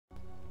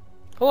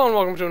Hello and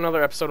welcome to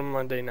another episode of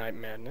Monday Night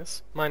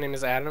Madness. My name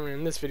is Adam, and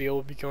in this video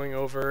we'll be going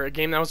over a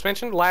game that was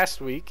mentioned last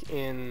week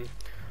in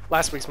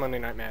last week's Monday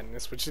Night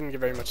Madness, which didn't get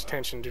very much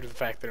attention due to the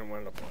fact that it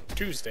went up on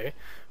Tuesday,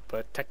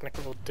 but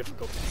technical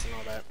difficulties and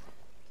all that.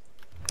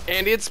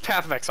 And it's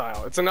Path of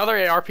Exile. It's another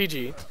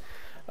ARPG,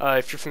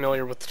 if you're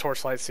familiar with the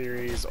Torchlight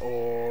series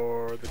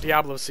or the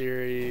Diablo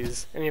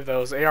series, any of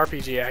those.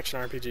 ARPG, action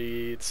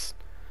RPG, it's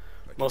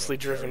mostly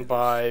driven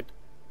by,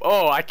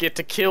 oh, I get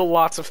to kill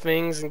lots of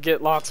things and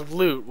get lots of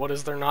loot. What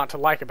is there not to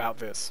like about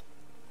this?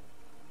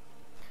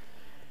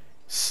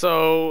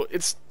 So,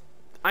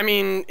 I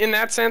mean, in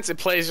that sense, it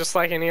plays just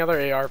like any other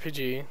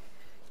ARPG.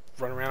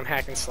 Run around,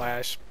 hack and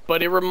slash.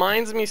 But it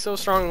reminds me so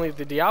strongly of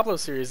the Diablo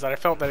series that I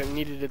felt that it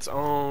needed its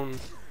own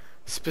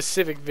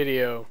specific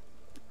video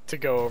to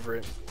go over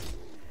it.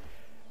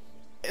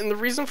 And the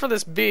reason for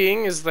this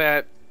being is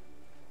that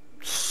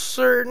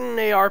certain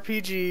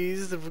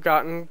ARPGs that have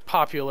gotten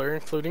popular,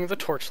 including the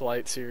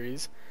Torchlight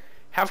series,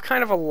 have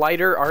kind of a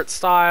lighter art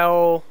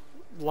style,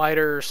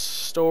 lighter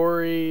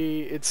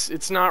story.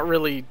 It's not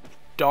really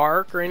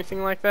dark or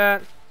anything like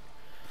that.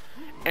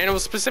 And it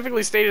was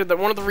specifically stated that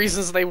one of the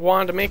reasons they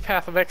wanted to make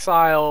Path of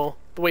Exile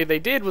the way they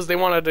did was they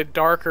wanted a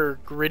darker,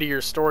 grittier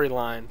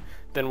storyline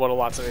than what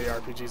lots of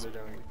ARPGs are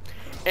doing.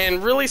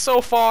 And really, so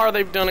far,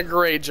 they've done a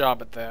great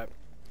job at that.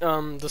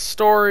 The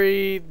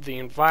story, the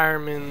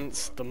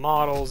environments, the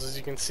models, as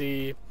you can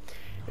see,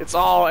 it's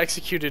all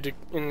executed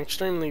in an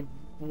extremely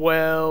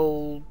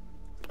well,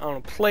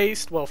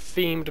 placed,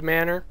 well-themed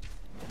manner.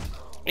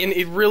 And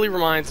it really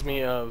reminds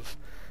me of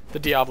the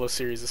Diablo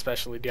series,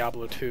 especially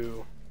Diablo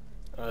 2.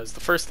 Is the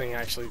first thing I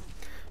actually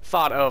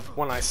thought of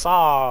when I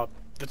saw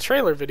the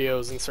trailer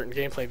videos and certain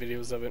gameplay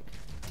videos of it.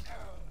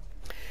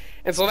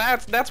 And so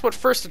that's what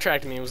first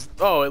attracted me, was,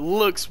 oh, it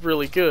looks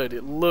really good.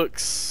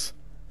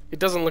 It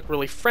doesn't look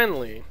really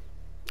friendly,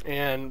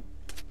 and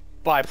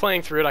by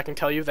playing through it I can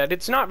tell you that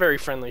it's not very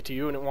friendly to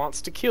you, and it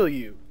wants to kill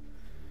you.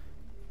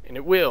 And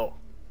it will.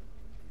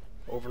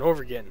 Over and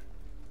over again.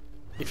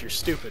 If you're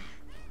stupid.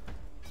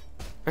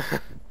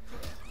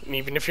 And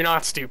even if you're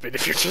not stupid,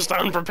 if you're just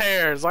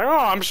unprepared, it's like, oh,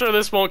 I'm sure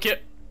this won't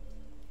get...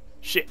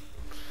 Shit.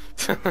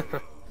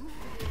 But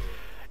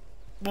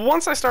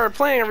once I started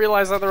playing, I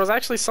realized that there was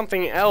actually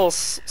something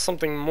else,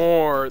 something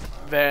more,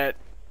 that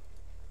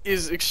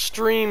is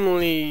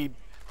extremely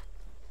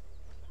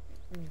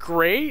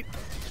great,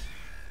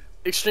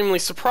 extremely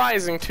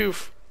surprising too,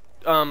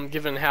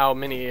 given how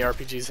many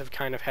ARPGs have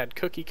kind of had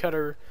cookie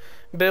cutter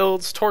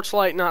builds.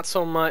 Torchlight, not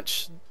so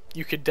much.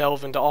 You could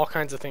delve into all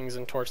kinds of things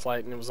in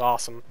Torchlight, and it was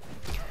awesome.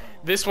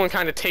 This one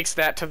kind of takes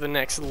that to the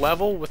next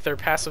level with their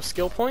passive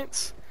skill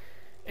points.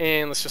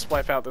 And let's just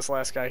wipe out this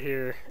last guy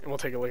here, and we'll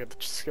take a look at the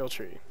skill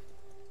tree.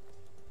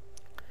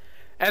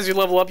 As you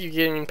level up, you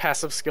gain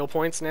passive skill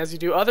points, and as you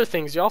do other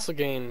things, you also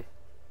gain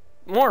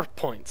more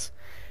points.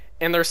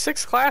 And there are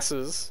 6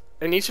 classes,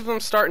 and each of them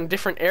start in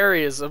different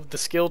areas of the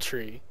skill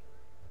tree.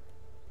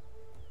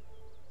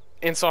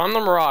 And so I'm the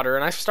Marauder,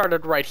 and I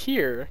started right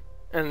here,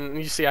 and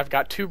you see I've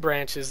got 2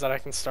 branches that I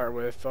can start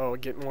with. Oh,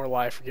 get more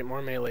life, or get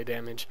more melee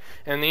damage.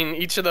 And then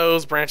each of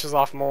those branches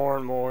off more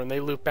and more, and they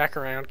loop back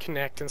around,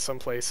 connect in some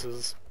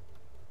places.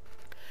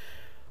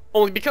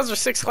 Only because there's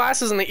 6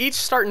 classes, and they each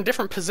start in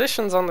different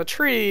positions on the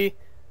tree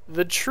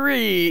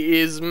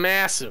is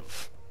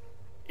massive.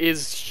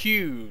 Is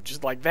huge.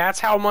 Like, that's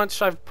how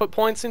much I've put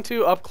points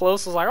into. Up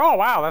close, I was like, oh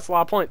wow, that's a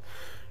lot of points.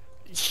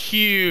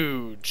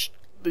 Huge.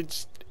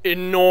 It's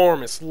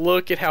enormous.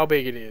 Look at how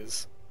big it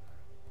is.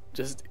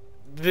 Just,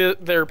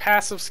 their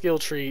passive skill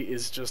tree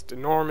is just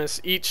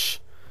enormous. Each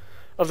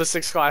of the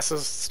 6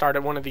 classes start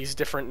at one of these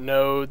different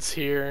nodes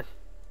here.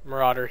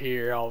 Marauder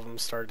here, all of them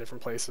start at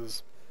different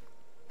places.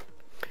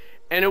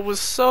 And it was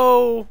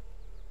so...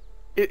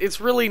 It's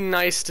really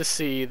nice to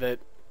see that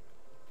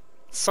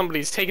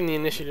somebody's taken the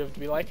initiative to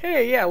be like,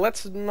 hey, yeah,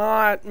 let's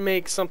not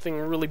make something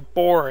really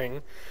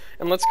boring,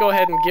 and let's go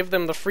ahead and give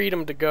them the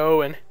freedom to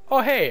go and,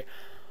 oh, hey,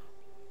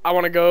 I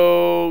want to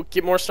go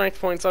get more strength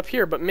points up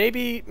here, but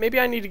maybe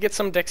I need to get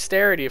some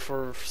dexterity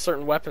for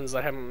certain weapons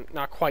that I'm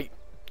not quite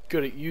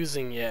good at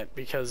using yet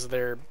because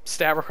their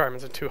stat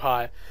requirements are too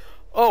high.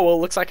 Oh, well, it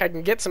looks like I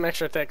can get some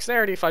extra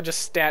dexterity if I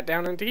just stat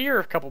down into here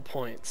a couple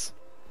points.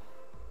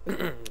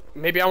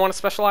 Maybe I want to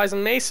specialize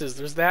in maces.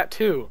 There's that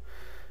too.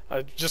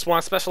 I just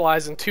want to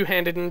specialize in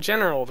two-handed in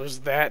general.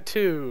 There's that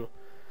too.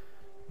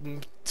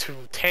 To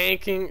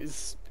tanking,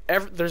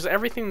 there's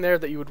everything there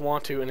that you would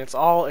want to, and it's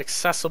all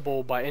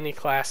accessible by any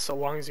class so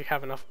long as you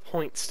have enough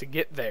points to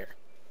get there.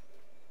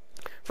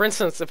 For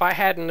instance, if I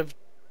hadn't have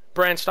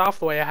branched off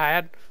the way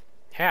I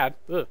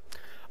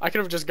I could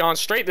have just gone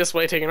straight this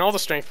way, taking all the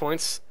strength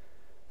points,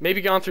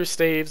 maybe gone through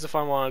staves if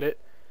I wanted it,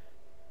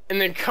 and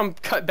then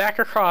cut back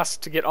across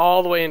to get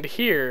all the way into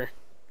here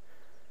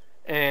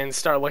and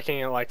start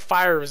looking at like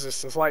fire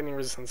resistance, lightning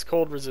resistance,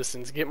 cold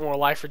resistance, get more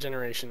life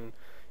regeneration,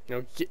 you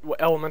know, get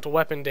elemental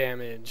weapon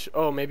damage.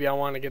 Oh, maybe I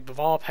want to get the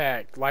Vol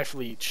Pack, life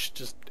leech,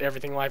 just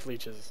everything life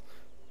leeches,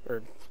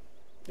 or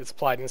it's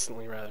applied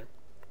instantly rather.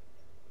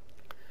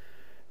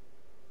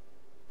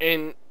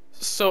 And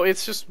So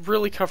it's just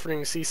really comforting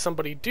to see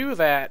somebody do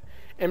that,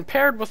 and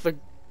paired with the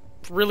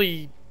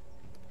really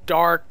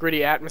dark,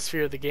 gritty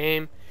atmosphere of the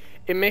game,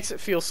 it makes it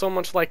feel so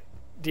much like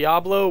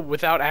Diablo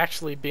without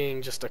actually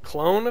being just a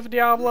clone of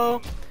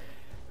Diablo,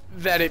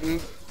 that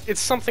it's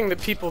something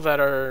that people that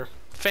are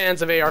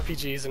fans of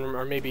ARPGs and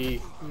are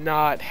maybe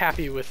not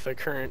happy with the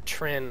current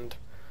trend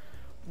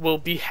will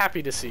be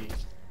happy to see.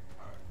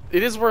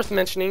 It is worth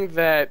mentioning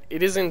that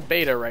it is in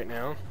beta right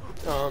now.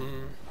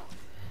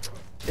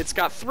 It's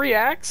got 3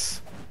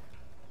 acts,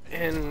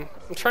 and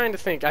I'm trying to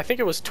think. I think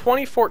it was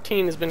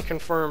 2014 has been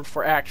confirmed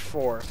for Act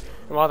 4.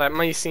 And while that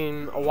may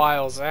seem a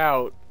whiles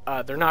out,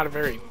 they're not a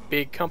very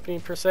big company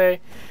per se.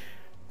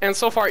 And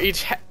so far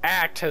each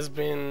act has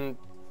been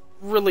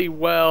really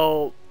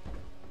well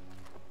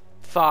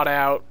thought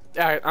out.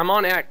 I'm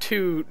on Act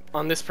 2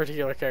 on this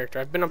particular character.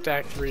 I've been up to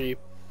Act 3,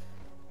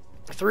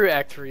 through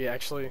Act 3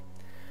 actually,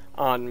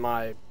 on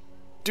my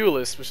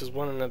duelist, which is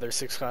one of another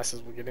 6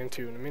 classes we'll get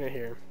into in a minute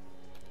here.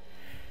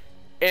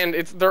 And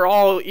they're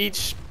all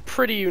each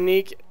pretty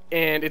unique,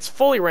 and it's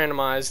fully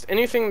randomized.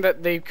 Anything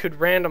that they could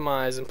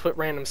randomize and put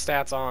random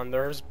stats on,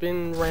 there's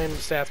been random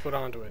stats put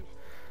onto it.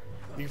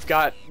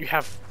 You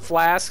have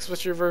flasks,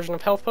 which are your version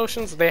of health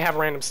potions. They have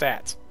random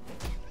stats.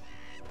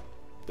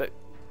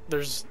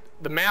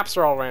 The maps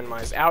are all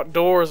randomized.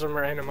 Outdoors are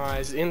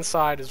randomized.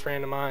 Inside is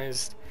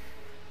randomized.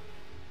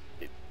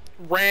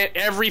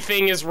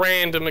 Everything is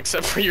random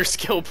except for your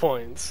skill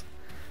points.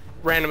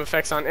 Random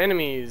effects on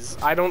enemies.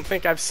 I don't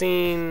think I've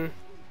seen,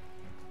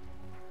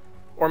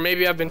 or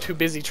maybe I've been too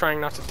busy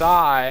trying not to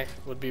die,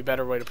 would be a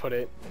better way to put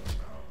it,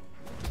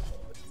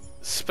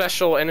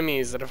 special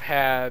enemies that have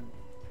had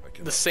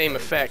the same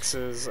effects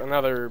as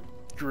another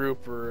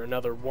group or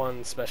another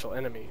one special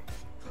enemy.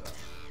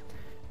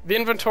 The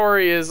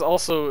inventory is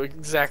also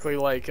exactly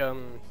like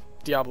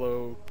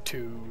Diablo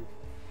 2,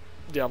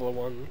 Diablo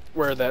 1,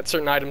 where that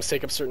certain items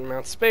take up certain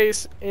amounts of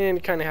space, and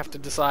you kind of have to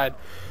decide,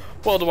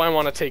 well, do I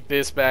want to take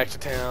this back to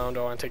town?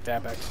 Do I want to take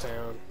that back to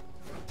town?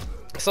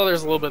 So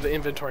there's a little bit of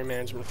inventory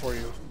management for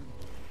you.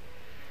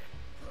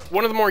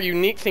 One of the more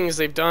unique things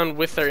they've done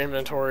with their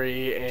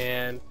inventory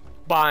and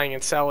buying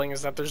and selling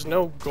is that there's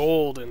no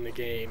gold in the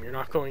game. You're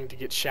not going to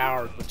get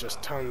showered with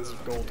just tons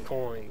of gold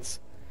coins.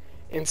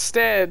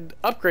 Instead,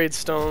 upgrade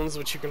stones,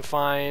 which you can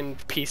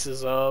find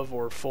pieces of,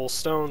 or full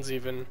stones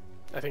even,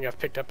 I think I've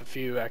picked up a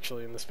few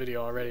actually in this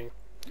video already,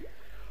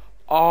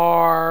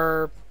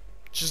 are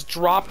just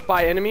dropped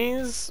by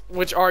enemies,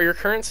 which are your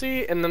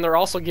currency, and then they're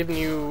also given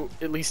you,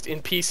 at least in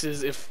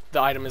pieces, if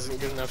the item isn't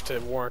good enough to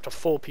warrant a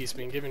full piece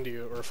being given to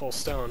you, or a full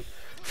stone,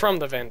 from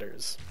the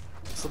vendors.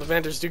 So the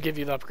vendors do give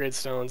you the upgrade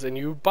stones, and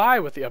you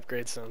buy with the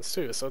upgrade stones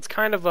too. So it's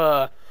kind of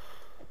a,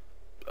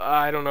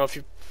 I don't know if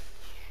you,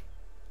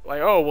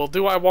 like, oh, well,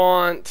 do I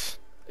want,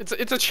 it's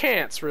a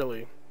chance,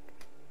 really,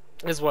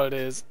 is what it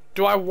is.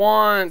 Do I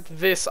want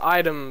this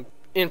item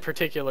in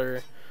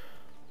particular,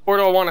 or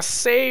do I want to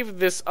save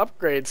this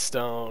upgrade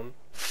stone,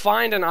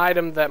 find an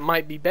item that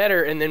might be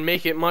better, and then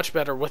make it much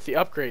better with the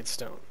upgrade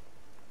stone?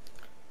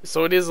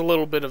 So it is a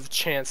little bit of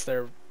chance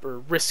there, or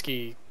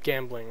risky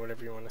gambling,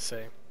 whatever you want to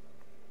say.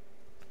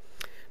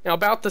 Now,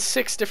 about the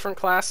 6 different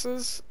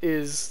classes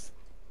is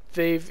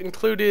they've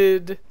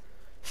included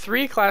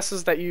 3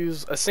 classes that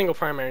use a single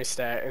primary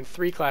stat, and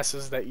 3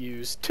 classes that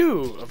use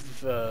 2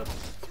 of the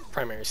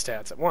primary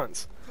stats at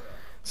once.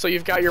 So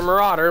you've got your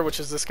Marauder, which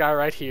is this guy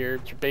right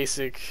here, your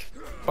basic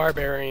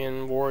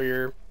barbarian,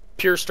 warrior,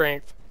 pure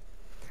strength.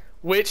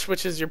 Witch,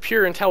 which is your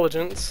pure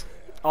intelligence.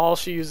 All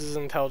she uses is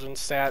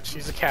intelligence stat.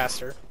 She's a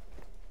caster.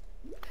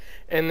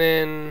 And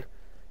then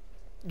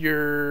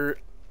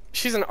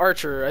she's an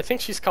archer. I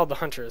think she's called the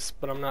Huntress,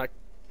 but I'm not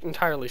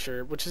entirely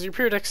sure. Which is your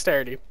pure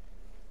dexterity.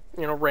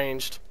 You know,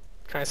 ranged.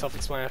 Kind of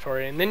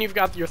self-explanatory. And then you've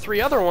got your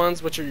 3 other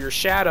ones, which are your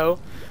Shadow,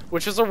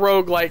 which is a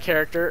roguelike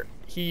character.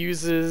 He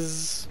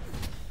uses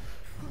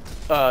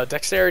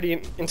dexterity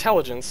and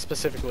intelligence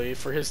specifically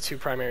for his 2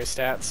 primary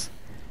stats.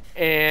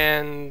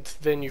 And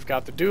then you've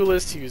got the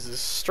Duelist, who uses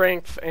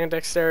strength and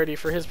dexterity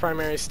for his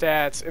primary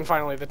stats. And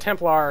finally the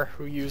Templar,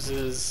 who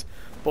uses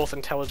both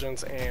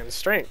intelligence and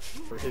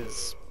strength for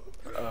his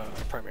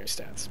primary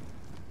stats.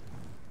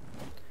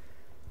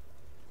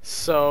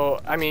 So,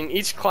 I mean,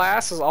 each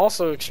class is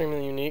also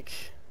extremely unique.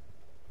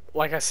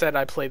 Like I said,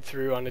 I played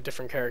through on a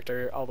different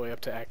character all the way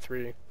up to Act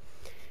 3.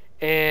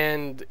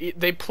 And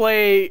they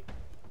play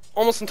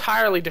almost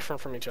entirely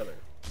different from each other.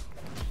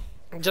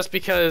 Just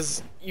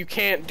because you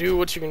can't do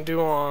what you can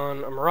do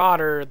on a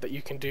Marauder that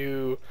you can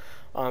do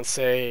on,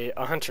 say,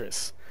 a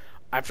Huntress.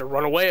 I have to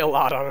run away a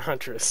lot on a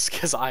Huntress,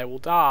 because I will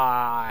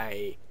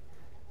die.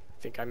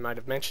 I think I might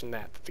have mentioned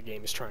that the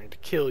game is trying to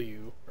kill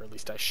you, or at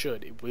least I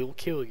should. It will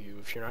kill you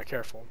if you're not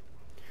careful.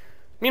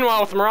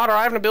 Meanwhile, with the Marauder,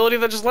 I have an ability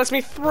that just lets me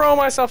throw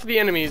myself at the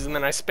enemies, and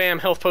then I spam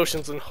health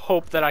potions and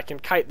hope that I can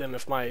kite them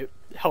if my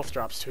health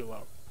drops too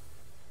low.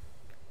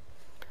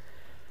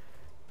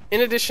 In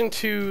addition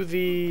to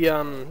the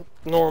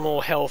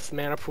normal health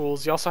mana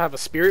pools, you also have a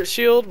Spirit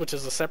Shield, which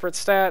is a separate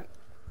stat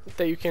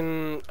that you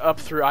can up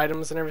through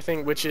items and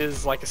everything, which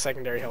is like a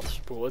secondary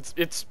health pool.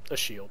 It's a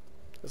shield.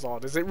 is all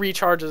it is. It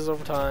recharges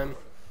over time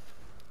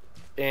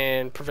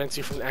and prevents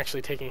you from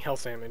actually taking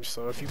health damage.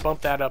 So if you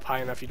bump that up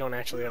high enough, you don't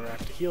actually ever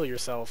have to heal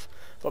yourself.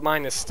 But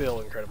mine is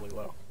still incredibly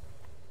low.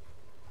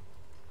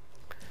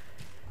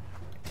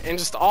 And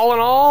just all in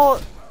all,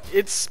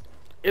 it's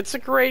a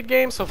great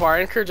game so far.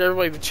 I encourage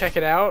everybody to check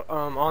it out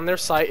on their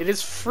site. It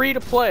is free to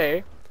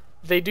play.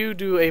 They do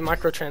a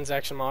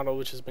microtransaction model,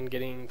 which has been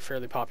getting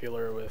fairly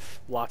popular with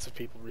lots of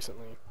people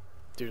recently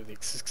due to the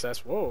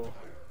success. Whoa,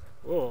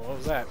 what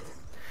was that?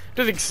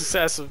 Due to the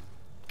success of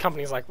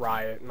companies like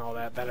Riot and all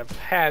that have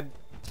had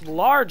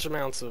large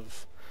amounts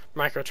of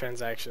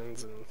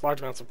microtransactions and large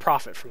amounts of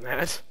profit from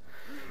that.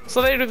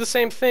 So they do the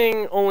same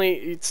thing, only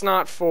it's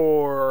not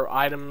for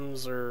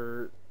items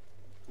or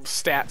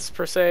stats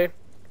per se.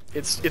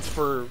 It's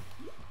for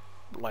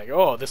like,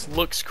 oh, this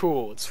looks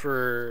cool. It's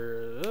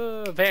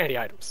for vanity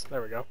items.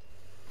 There we go.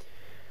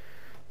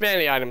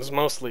 Vanity items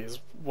mostly is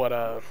what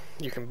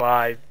you can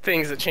buy.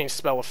 Things that change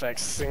spell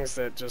effects, things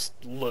that just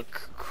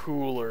look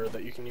cooler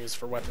that you can use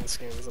for weapon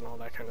skins and all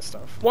that kind of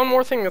stuff. One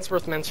more thing that's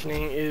worth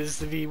mentioning is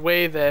the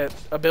way that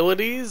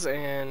abilities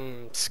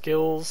and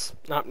skills,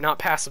 not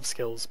passive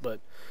skills, but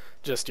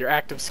just your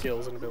active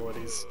skills and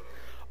abilities,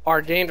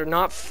 are gained or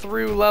not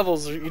through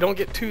levels. You don't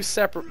get 2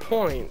 separate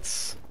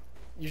points.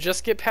 You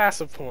just get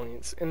passive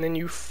points, and then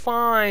you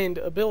find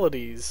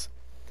abilities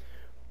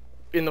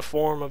in the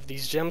form of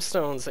these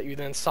gemstones that you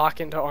then sock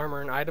into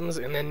armor and items,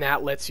 and then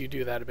that lets you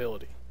do that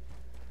ability.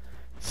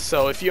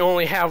 So if you've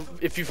only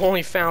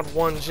found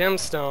 1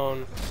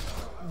 gemstone,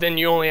 then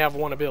you only have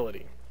 1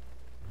 ability.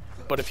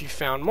 But if you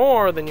found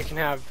more, then you can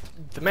have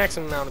the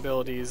maximum amount of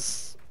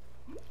abilities.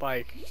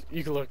 Like,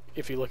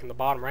 if you look in the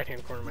bottom right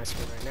hand corner of my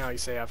screen right now, you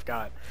say I've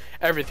got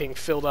everything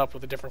filled up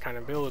with a different kind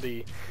of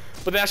ability.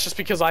 But that's just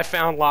because I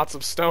found lots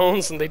of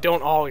stones and they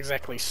don't all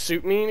exactly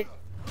suit me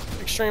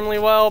extremely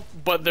well,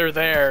 but they're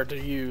there to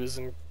use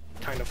and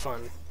kind of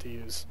fun to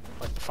use.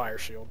 Like the fire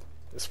shield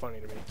is funny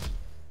to me.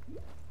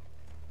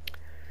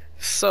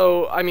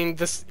 So, I mean,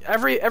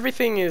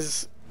 everything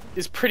is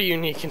pretty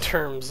unique in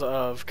terms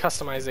of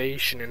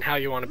customization and how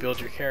you want to build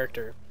your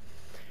character.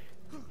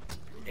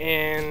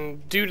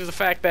 And due to the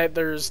fact that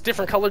there's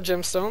different colored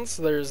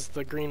gemstones, there's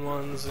the green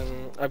ones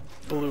and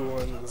blue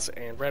ones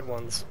and red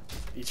ones,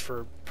 each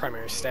for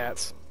primary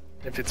stats.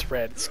 If it's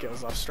red, it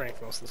scales off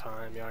strength most of the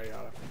time, yada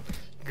yada.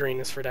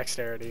 Green is for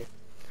dexterity.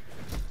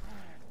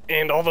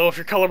 And although if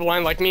you're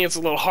colorblind like me, it's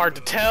a little hard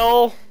to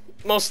tell,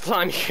 most of the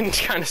time you can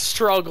kind of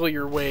struggle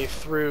your way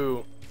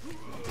through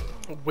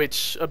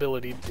which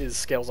ability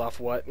scales off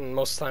what, and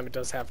most of the time it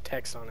does have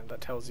text on it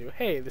that tells you,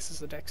 hey, this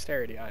is a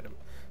dexterity item.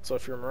 So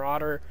if you're a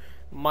marauder,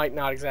 might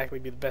not exactly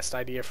be the best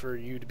idea for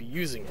you to be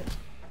using it.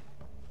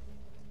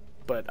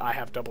 But I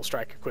have double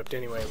strike equipped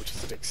anyway, which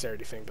is a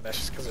dexterity thing, but that's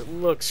just because it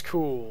looks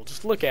cool.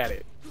 Just look at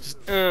it. Just,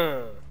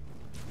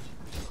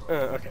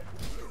 okay.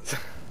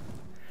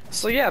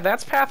 So yeah,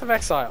 that's Path of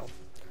Exile.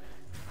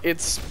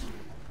 It's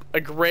a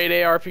great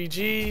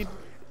ARPG,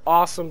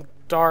 awesome,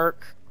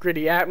 dark,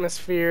 gritty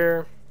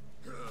atmosphere.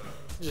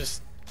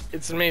 Just,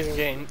 it's an amazing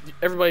game.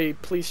 Everybody,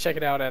 please check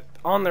it out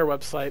on their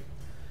website.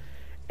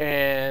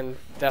 And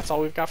that's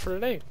all we've got for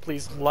today.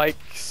 Please like,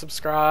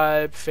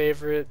 subscribe,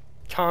 favorite,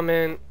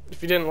 comment.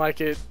 If you didn't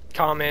like it,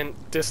 comment,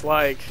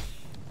 dislike.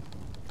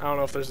 I don't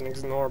know if there's an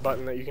ignore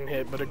button that you can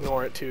hit, but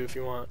ignore it too if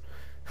you want.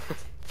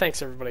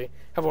 Thanks everybody.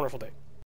 Have a wonderful day.